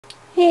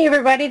Hey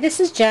everybody, this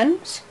is Jen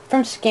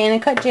from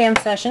ScanNCut Jam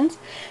Sessions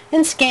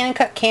and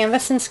ScanNCut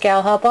Canvas and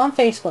Scale Help on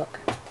Facebook.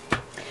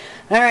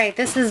 Alright,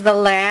 this is the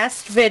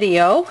last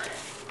video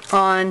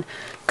on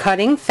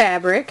cutting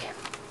fabric.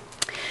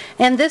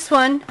 And this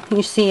one,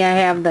 you see I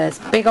have this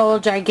big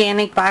old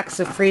gigantic box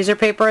of freezer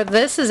paper.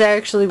 This is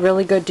actually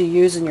really good to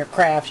use in your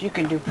crafts. You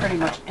can do pretty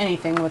much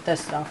anything with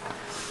this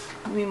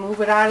stuff. Let me move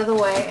it out of the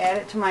way, add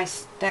it to my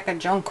stack of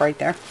junk right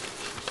there.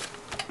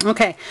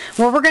 Okay,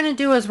 what we're going to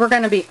do is we're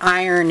going to be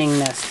ironing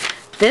this.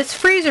 This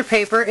freezer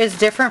paper is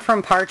different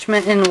from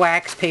parchment and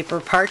wax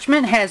paper.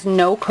 Parchment has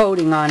no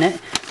coating on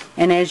it,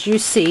 and as you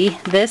see,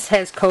 this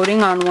has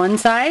coating on one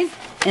side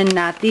and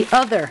not the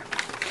other.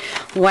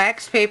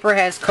 Wax paper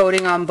has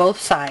coating on both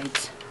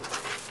sides.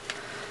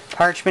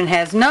 Parchment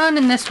has none,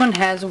 and this one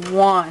has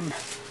one.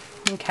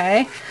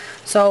 Okay,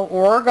 so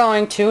we're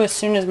going to, as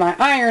soon as my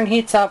iron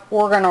heats up,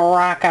 we're going to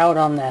rock out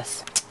on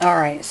this.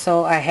 Alright,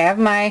 so I have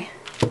my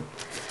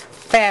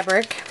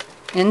fabric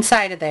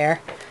inside of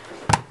there,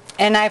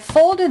 and I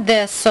folded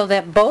this so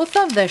that both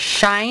of the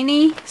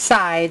shiny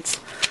sides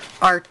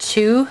are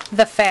to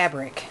the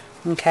fabric.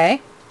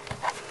 Okay,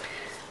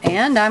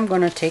 and I'm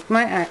going to take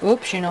my,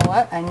 oops, you know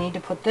what, I need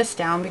to put this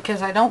down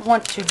because I don't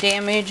want to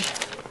damage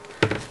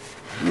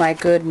my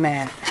good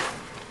mat.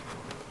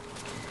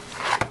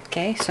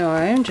 Okay, so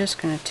I'm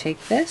just going to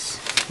take this,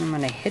 I'm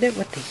going to hit it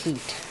with the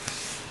heat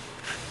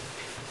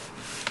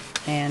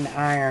and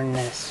iron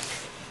this.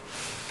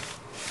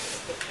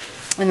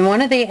 And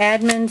one of the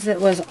admins that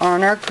was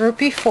on our group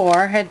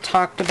before had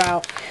talked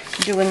about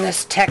doing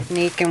this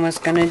technique and was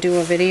going to do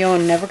a video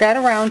and never got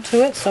around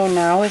to it, so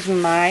now is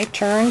my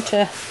turn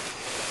to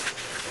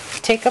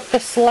take up the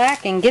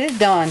slack and get it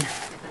done.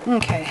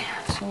 Okay,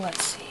 so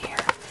let's see here.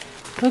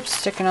 Oops,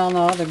 sticking all the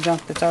other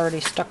junk that's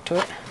already stuck to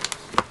it.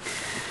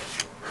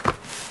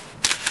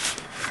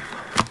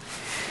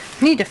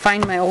 I need to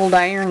find my old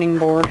ironing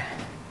board.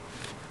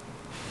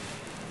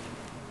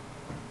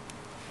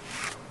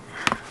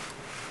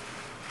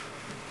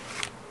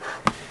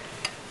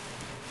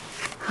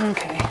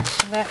 Okay,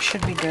 so that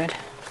should be good.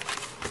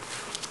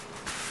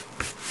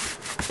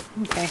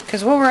 Okay,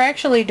 because what we're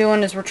actually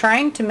doing is we're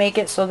trying to make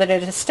it so that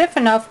it is stiff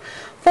enough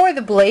for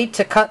the blade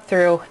to cut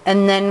through,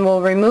 and then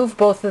we'll remove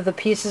both of the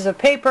pieces of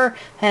paper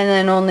and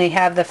then only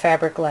have the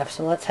fabric left.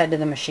 So let's head to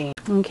the machine.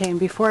 Okay, and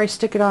before I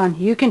stick it on,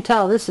 you can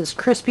tell this is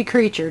crispy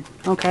creatured.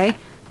 Okay,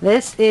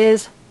 this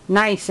is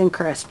nice and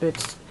crisp.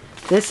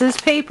 This is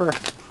paper.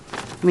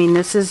 I mean,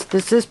 this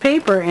is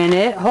paper, and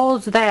it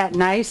holds that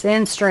nice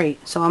and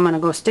straight. So I'm going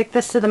to go stick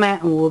this to the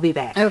mat, and we'll be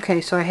back.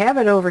 Okay, so I have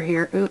it over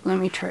here. Ooh, let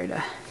me try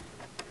to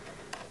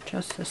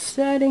adjust the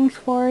settings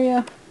for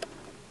you.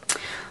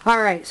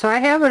 Alright, so I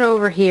have it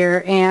over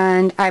here,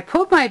 and I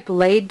put my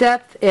blade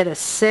depth at a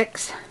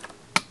 6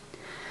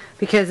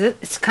 because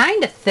it's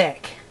kind of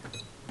thick.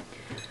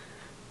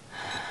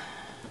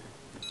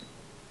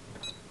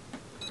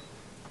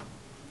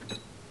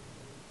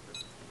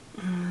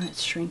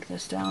 Let's shrink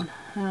this down.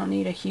 I don't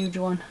need a huge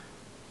one.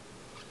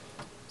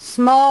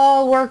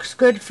 Small works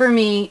good for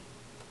me.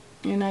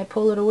 And I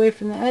pull it away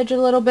from the edge a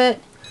little bit.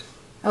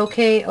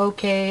 Okay,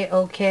 okay,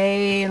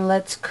 okay, and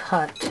let's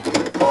cut.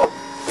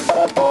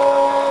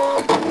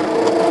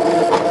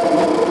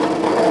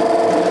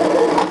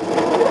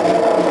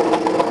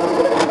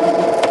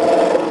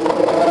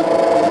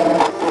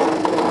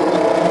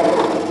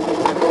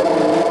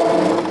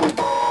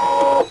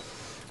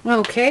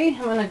 Okay,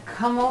 I'm going to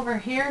come over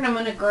here and I'm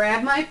going to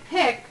grab my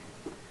pick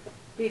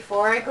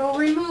before I go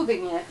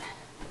removing it.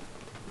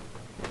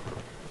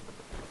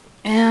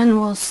 And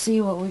we'll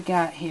see what we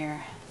got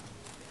here.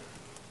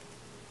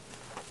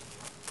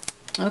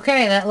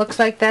 Okay, that looks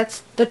like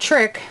that's the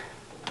trick.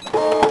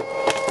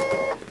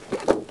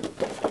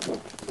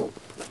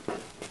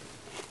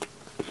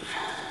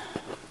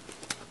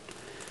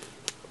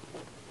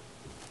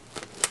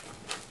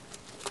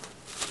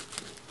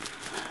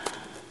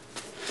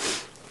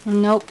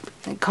 Nope,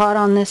 it caught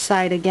on this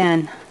side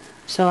again.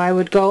 So I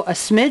would go a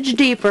smidge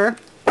deeper.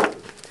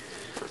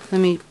 Let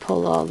me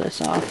pull all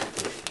this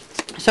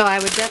off. So I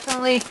would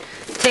definitely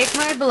take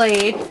my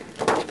blade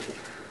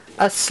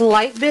a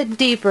slight bit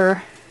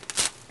deeper,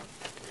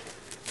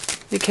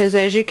 because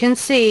as you can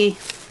see,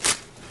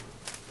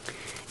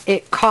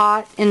 it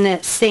caught in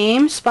that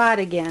same spot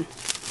again.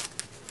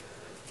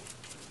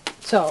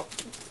 So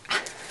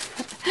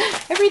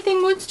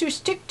everything wants to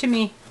stick to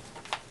me.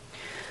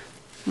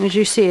 As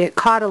you see, it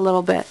caught a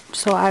little bit,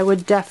 so I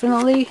would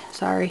definitely,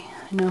 sorry,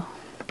 I know,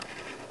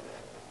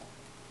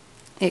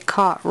 it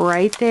caught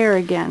right there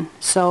again.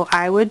 So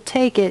I would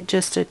take it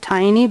just a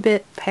tiny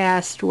bit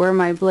past where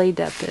my blade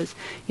depth is.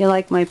 You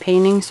like my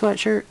painting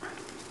sweatshirt?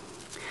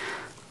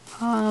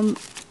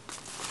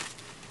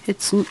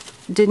 It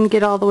didn't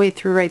get all the way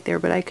through right there,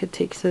 but I could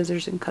take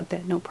scissors and cut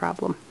that, no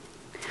problem.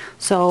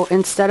 So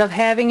instead of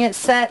having it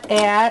set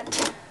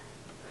at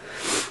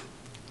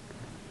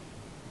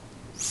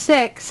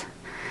 6,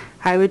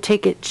 I would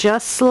take it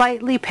just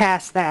slightly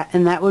past that,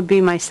 and that would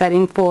be my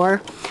setting for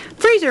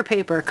freezer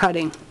paper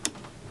cutting.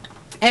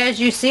 As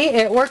you see,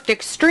 it worked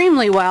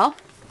extremely well.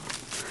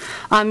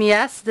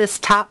 Yes, this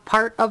top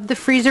part of the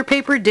freezer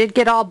paper did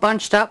get all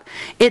bunched up.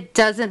 It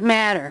doesn't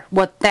matter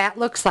what that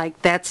looks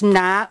like. That's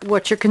not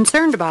what you're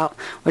concerned about.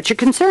 What you're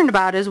concerned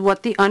about is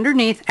what the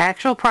underneath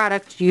actual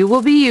product you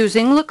will be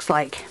using looks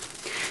like.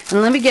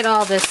 And let me get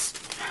all this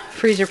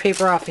freezer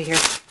paper off of here.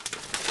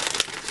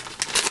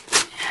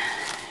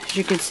 As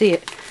you can see,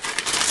 it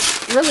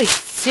really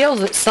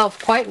seals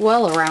itself quite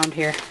well around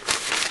here.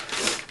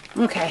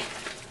 Okay.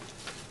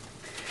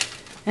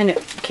 And it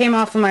came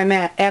off of my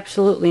mat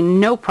absolutely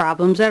no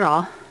problems at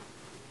all.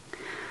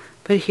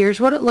 But here's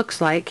what it looks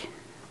like.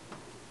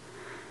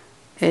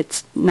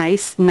 It's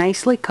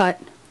nicely cut.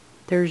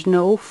 There's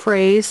no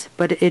frays,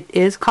 but it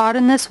is caught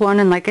in this one,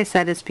 and like I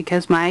said, it's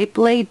because my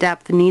blade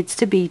depth needs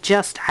to be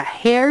just a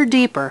hair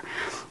deeper,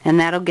 and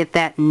that'll get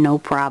that no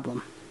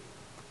problem.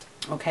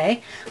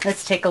 Okay,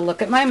 let's take a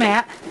look at my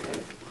mat.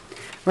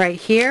 Right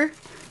here,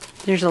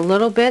 there's a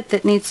little bit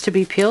that needs to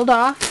be peeled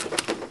off.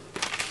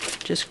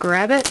 Just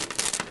grab it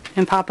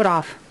and pop it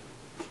off.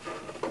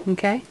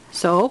 Okay,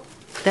 so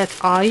that's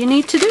all you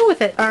need to do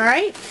with it.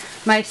 Alright,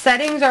 my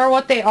settings are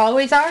what they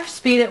always are.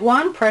 Speed at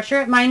 1, pressure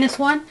at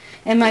 -1,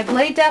 and my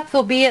blade depth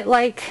will be at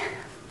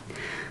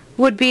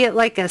would be at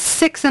like a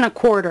 6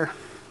 1/4.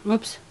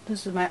 Oops,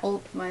 this is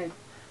my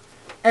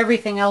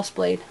everything else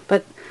blade,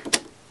 but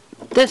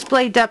this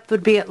blade depth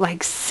would be at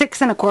like 6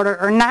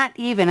 1/4, or not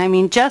even. I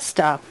mean, just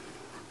let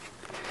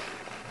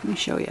me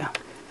show you.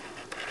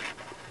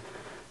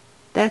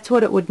 That's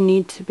what it would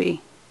need to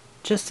be.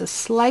 Just a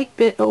slight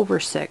bit over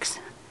 6.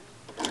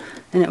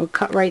 And it would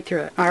cut right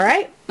through it.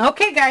 Alright?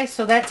 Okay guys,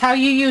 so that's how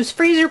you use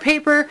freezer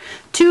paper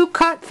to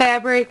cut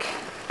fabric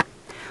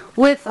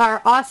with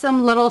our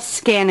awesome little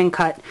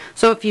ScanNCut.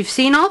 So if you've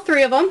seen all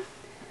three of them,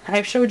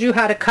 I've showed you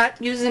how to cut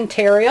using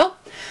Terrial.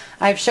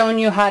 I've shown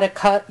you how to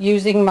cut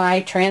using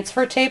my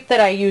transfer tape that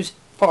I use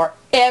for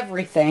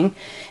everything.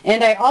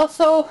 And I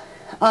also,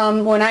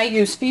 when I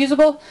use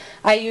fusible,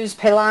 I use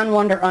Pelon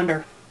Wonder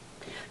Under.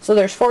 So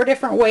there's 4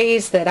 different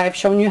ways that I've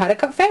shown you how to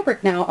cut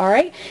fabric now,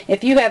 alright?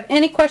 If you have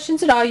any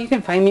questions at all, you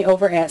can find me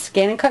over at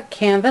ScanNCut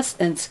Canvas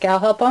and Scal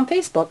Help on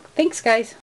Facebook. Thanks guys.